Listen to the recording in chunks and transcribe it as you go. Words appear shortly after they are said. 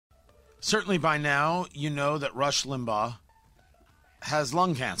Certainly by now, you know that Rush Limbaugh has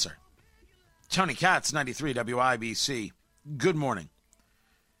lung cancer. Tony Katz, 93 WIBC. Good morning.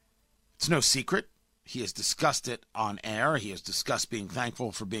 It's no secret. He has discussed it on air. He has discussed being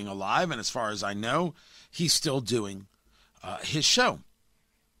thankful for being alive. And as far as I know, he's still doing his show.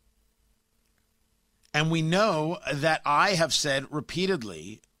 And we know that I have said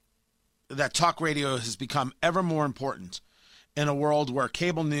repeatedly that talk radio has become ever more important in a world where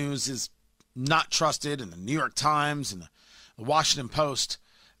cable news is not trusted, and the New York Times and the Washington Post,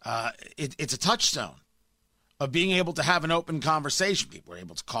 it's a touchstone of being able to have an open conversation. People are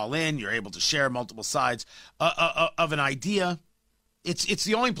able to call in. You're able to share multiple sides of an idea. It's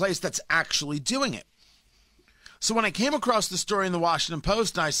the only place that's actually doing it. So when I came across the story in the Washington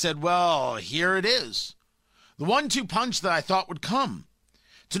Post, I said, well, here it is. The 1-2 punch that I thought would come.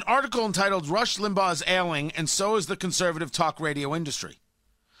 It's an article entitled Rush Limbaugh is Ailing, and So is the Conservative Talk Radio Industry.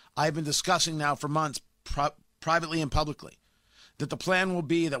 I've been discussing now for months, privately and publicly, that the plan will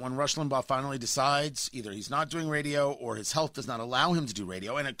be that when Rush Limbaugh finally decides either he's not doing radio or his health does not allow him to do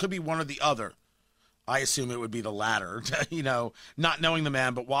radio, and it could be one or the other. I assume it would be the latter, not knowing the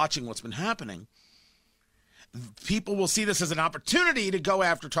man, but watching what's been happening. People will see this as an opportunity to go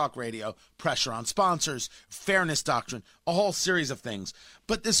after talk radio, pressure on sponsors, fairness doctrine, a whole series of things.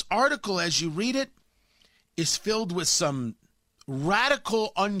 But this article, as you read it, is filled with some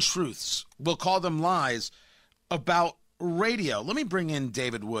radical untruths, we'll call them lies, about radio. Let me bring in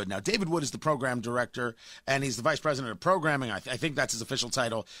David Wood. Now, David Wood is the program director, and he's the vice president of programming. I think that's his official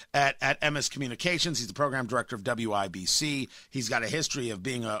title at MS Communications. He's the program director of WIBC. He's got a history of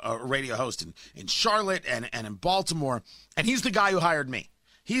being a radio host in Charlotte and in Baltimore, and he's the guy who hired me.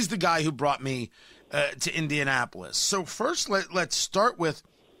 He's the guy who brought me to Indianapolis. So first, let's start with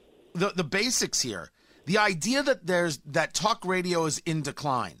the basics here. The idea that talk radio is in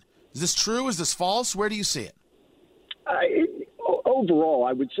decline. Is this true? Is this false? Where do you see it? Overall,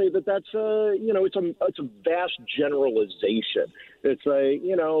 I would say that that's it's a vast generalization. It's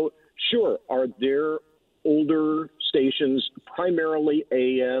sure, are there older stations, primarily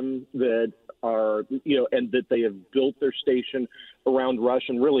AM, that are, and that they have built their station around Rush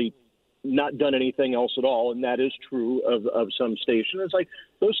and really not done anything else at all, and that is true of some stations. It's like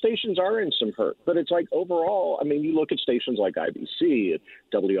those stations are in some hurt, but it's like overall, I mean, you look at stations like IBC,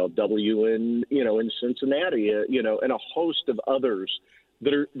 WLW in Cincinnati, and a host of others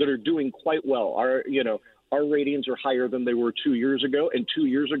that are doing quite well. Our ratings are higher than they were 2 years ago, and 2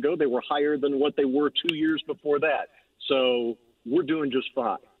 years ago they were higher than what they were 2 years before that. So we're doing just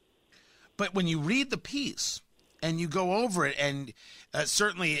fine. But when you read the piece and you go over it, and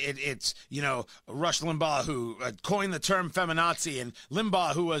certainly it's Rush Limbaugh who coined the term feminazi, and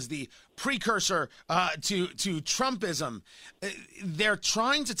Limbaugh who was the precursor to Trumpism. They're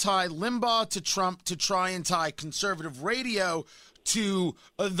trying to tie Limbaugh to Trump to try and tie conservative radio to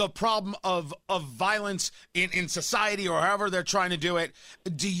the problem of violence in society, or however they're trying to do it.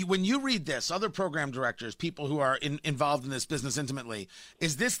 When you read this, other program directors, people who are involved in this business intimately,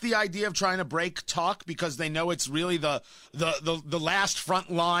 is this the idea of trying to break talk because they know it's really the last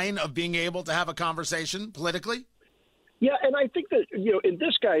front line of being able to have a conversation politically? Yeah, and I think that, in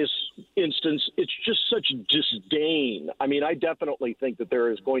this guy's instance, it's just such disdain. I mean, I definitely think that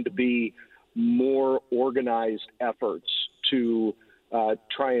there is going to be more organized efforts to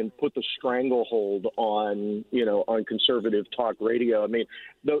try and put the stranglehold on conservative talk radio. I mean,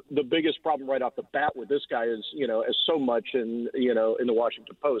 the biggest problem right off the bat with this guy is, as so much in the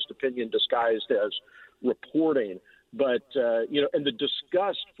Washington Post, opinion disguised as reporting. But, and the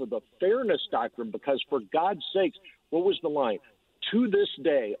disgust for the fairness doctrine, because for God's sakes, what was the line? To this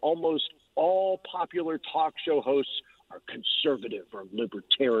day, almost all popular talk show hosts are conservative or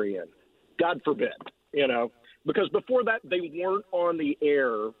libertarian. God forbid, because before that they weren't on the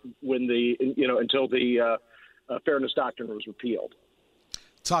air when until the fairness doctrine was repealed.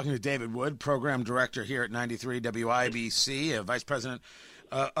 Talking to David Wood, program director here at 93 WIBC, vice president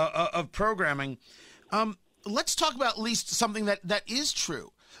of programming. Let's talk about at least something that is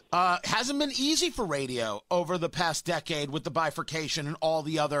true. Hasn't been easy for radio over the past decade with the bifurcation and all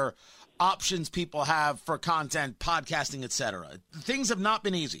the other options people have for content, podcasting, etc. Things have not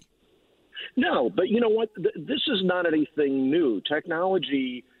been easy. No, but you know what? This is not anything new.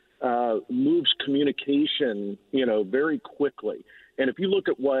 Technology moves communication, very quickly. And if you look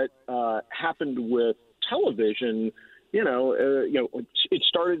at what happened with television, it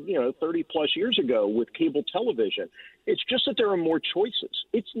started, 30 plus years ago with cable television. It's just that there are more choices.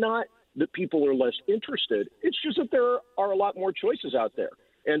 It's not that people are less interested. It's just that there are a lot more choices out there.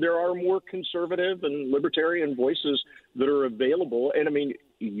 And there are more conservative and libertarian voices that are available. And I mean,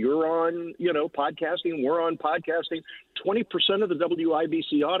 you're on, podcasting, we're on podcasting. 20% of the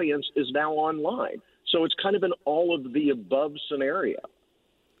WIBC audience is now online. So it's kind of an all of the above scenario.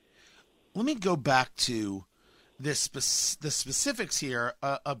 Let me go back to the specifics here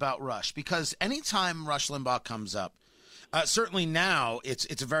about Rush, because anytime Rush Limbaugh comes up, certainly now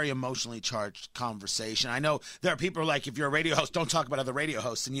it's a very emotionally charged conversation. I know there are people who are like, if you're a radio host, don't talk about other radio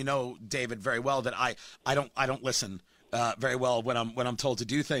hosts, and you know, David, very well that I don't listen very well when I'm told to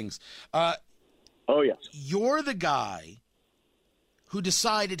do things. Oh yes, you're the guy who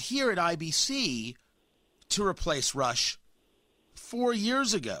decided here at IBC to replace Rush 4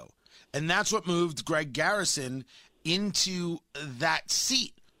 years ago. And that's what moved Greg Garrison into that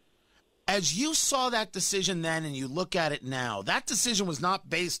seat. As you saw that decision then and you look at it now, that decision was not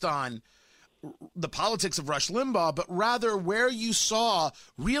based on the politics of Rush Limbaugh, but rather where you saw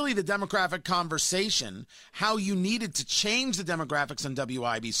really the demographic conversation, how you needed to change the demographics on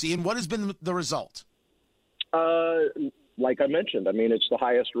WIBC, and what has been the result? Like I mentioned, I mean, it's the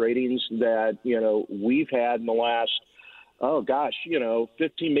highest ratings that, we've had in the last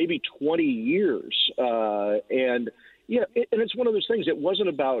 15, maybe 20 years. And it's one of those things. It was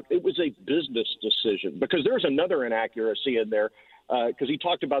a business decision, because there's another inaccuracy in there, because he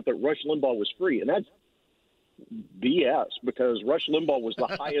talked about that Rush Limbaugh was free. And that's BS, because Rush Limbaugh was the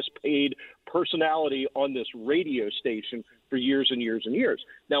highest paid personality on this radio station for years and years and years.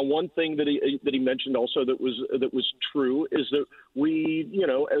 Now, one thing that he mentioned also that was true is that we,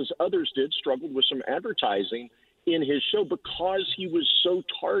 as others did, struggled with some advertising in his show because he was so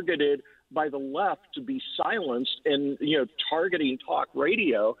targeted by the left to be silenced and, targeting talk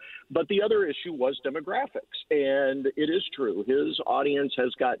radio. But the other issue was demographics. And it is true. His audience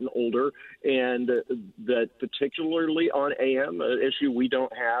has gotten older, and that particularly on AM, an issue we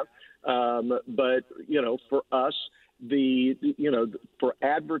don't have. But, for us, for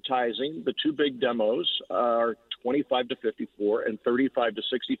advertising, the two big demos are 25 to 54 and 35 to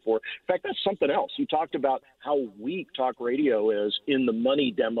 64. In fact, that's something else. He talked about how weak talk radio is in the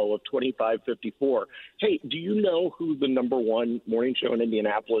money demo of 25-54. Hey, do you know who the number one morning show in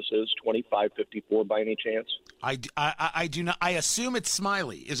Indianapolis is, 25-54, by any chance? I do not. I assume it's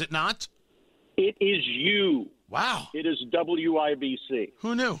Smiley. Is it not? It is you. Wow. It is WIBC.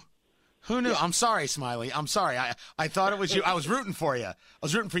 Who knew? Who knew? Yeah. I'm sorry, Smiley. I'm sorry. I thought it was you. I was rooting for you. I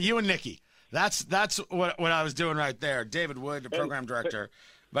was rooting for you and Nikki. That's what I was doing right there. David Wood, the program director,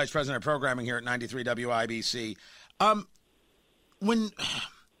 vice president of programming here at 93 WIBC. When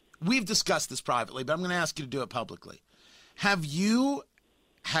we've discussed this privately, but I'm going to ask you to do it publicly. Has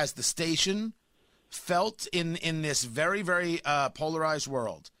the station felt in this very, very polarized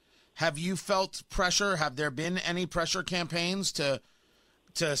world, have you felt pressure? Have there been any pressure campaigns to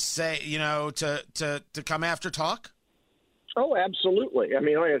say, to come after talk? Oh, absolutely. I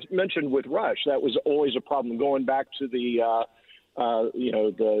mean, like I mentioned with Rush, that was always a problem. Going back to the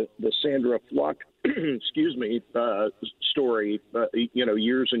Sandra Fluck, story,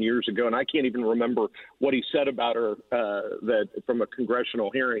 years and years ago, and I can't even remember what he said about her that from a congressional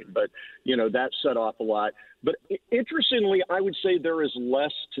hearing, but that set off a lot. But interestingly, I would say there is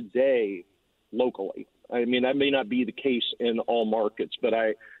less today locally. I mean, that may not be the case in all markets, but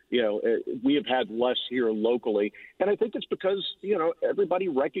we have had less here locally. And I think it's because, everybody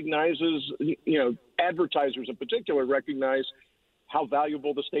recognizes, advertisers in particular recognize how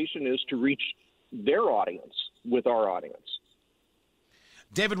valuable the station is to reach their audience with our audience.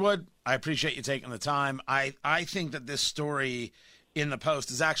 David Wood, I appreciate you taking the time. I think that this story in the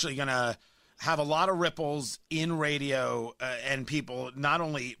Post is actually going to have a lot of ripples in radio and people not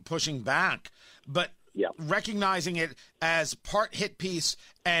only pushing back, but recognizing it as part hit piece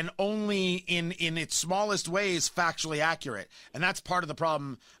and only in its smallest ways factually accurate. And that's part of the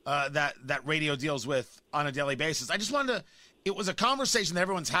problem that radio deals with on a daily basis. I just wanted to, it was a conversation that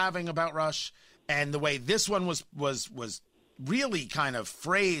everyone's having about Rush, and the way this one was really kind of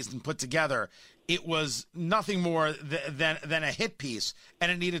phrased and put together, it was nothing more than a hit piece,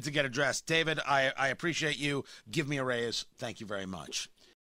 and it needed to get addressed. David, I appreciate you. Give me a raise. Thank you very much.